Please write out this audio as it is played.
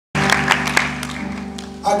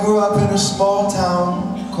I grew up in a small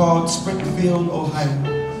town called Springfield, Ohio.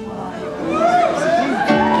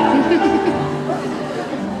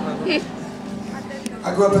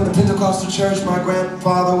 I grew up in the Pentecostal church. My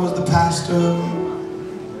grandfather was the pastor.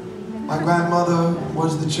 My grandmother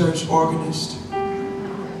was the church organist.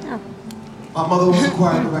 My mother was the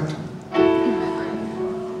choir director.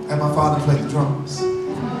 And my father played the drums.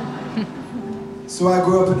 So I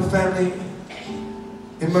grew up in a family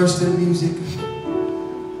immersed in music.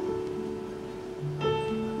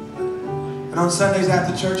 And on Sundays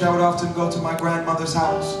after church, I would often go to my grandmother's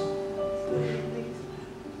house.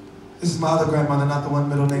 This is my other grandmother, not the one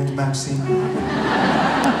middle named Maxine.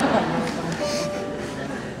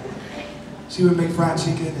 She would make fried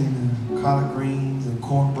chicken and collard greens and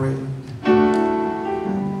cornbread.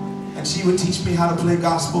 And she would teach me how to play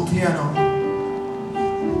gospel piano.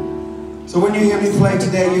 So when you hear me play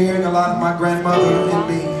today, you're hearing a lot of my grandmother in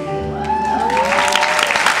me.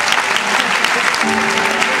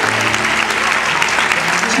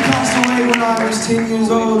 She passed away when I was 10 years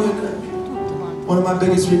old, and one of my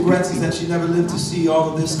biggest regrets is that she never lived to see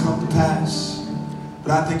all of this come to pass.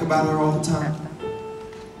 But I think about her all the time.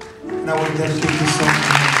 And I want to dedicate this song to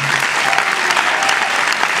her.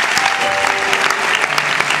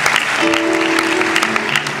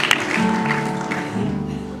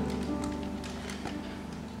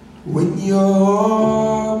 When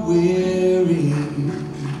you're weary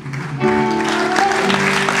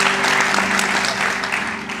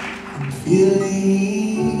and feeling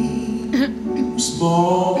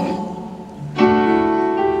small,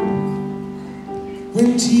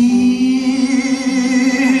 when tears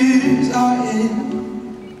are in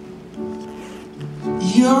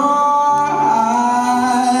your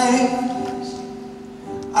eyes,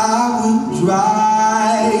 I will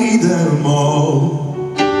dry them all.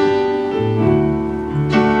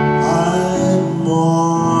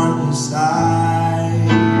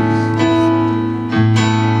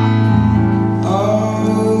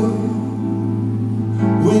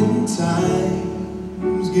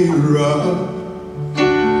 Times get rough and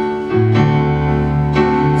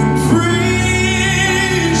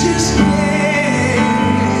precious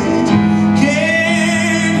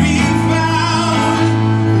can't be found.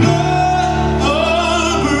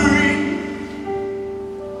 Lumbering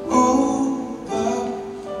over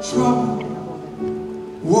troubled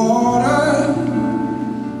water,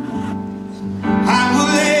 I will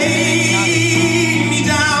lay me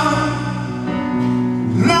down.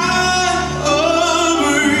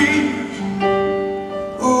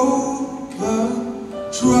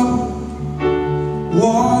 Troubled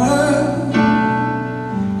water,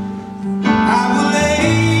 I will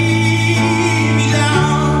lay me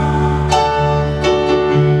down.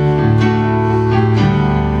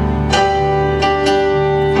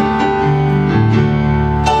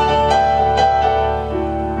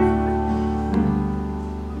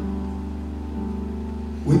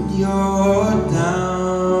 When you're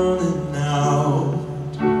down and out,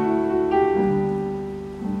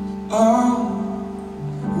 oh,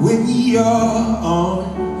 when you're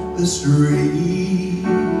on the street,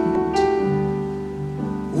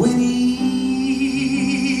 when evening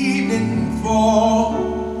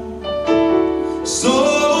falls so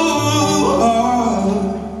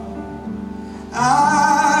hard,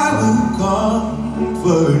 I will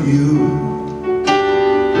comfort you.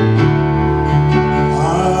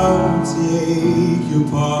 I'll take your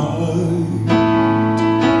part.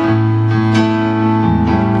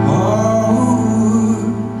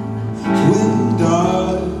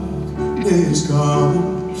 Is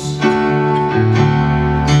gone.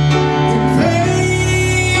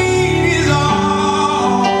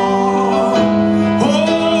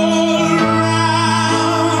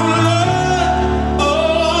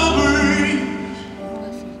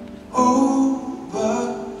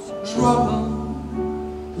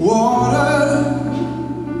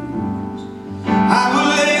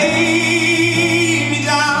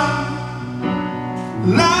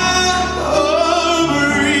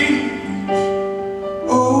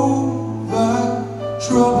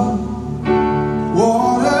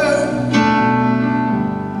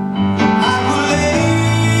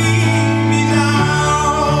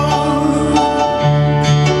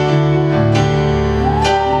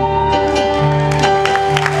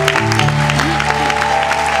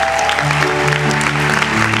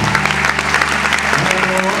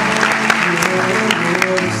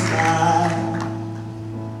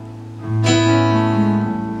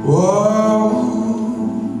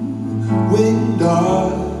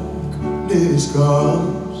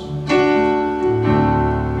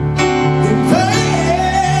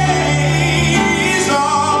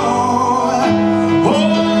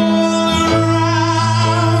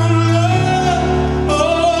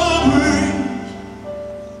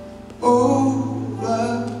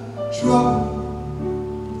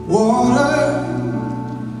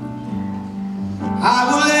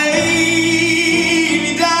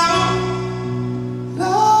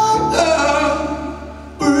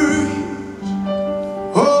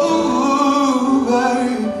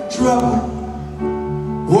 trouble.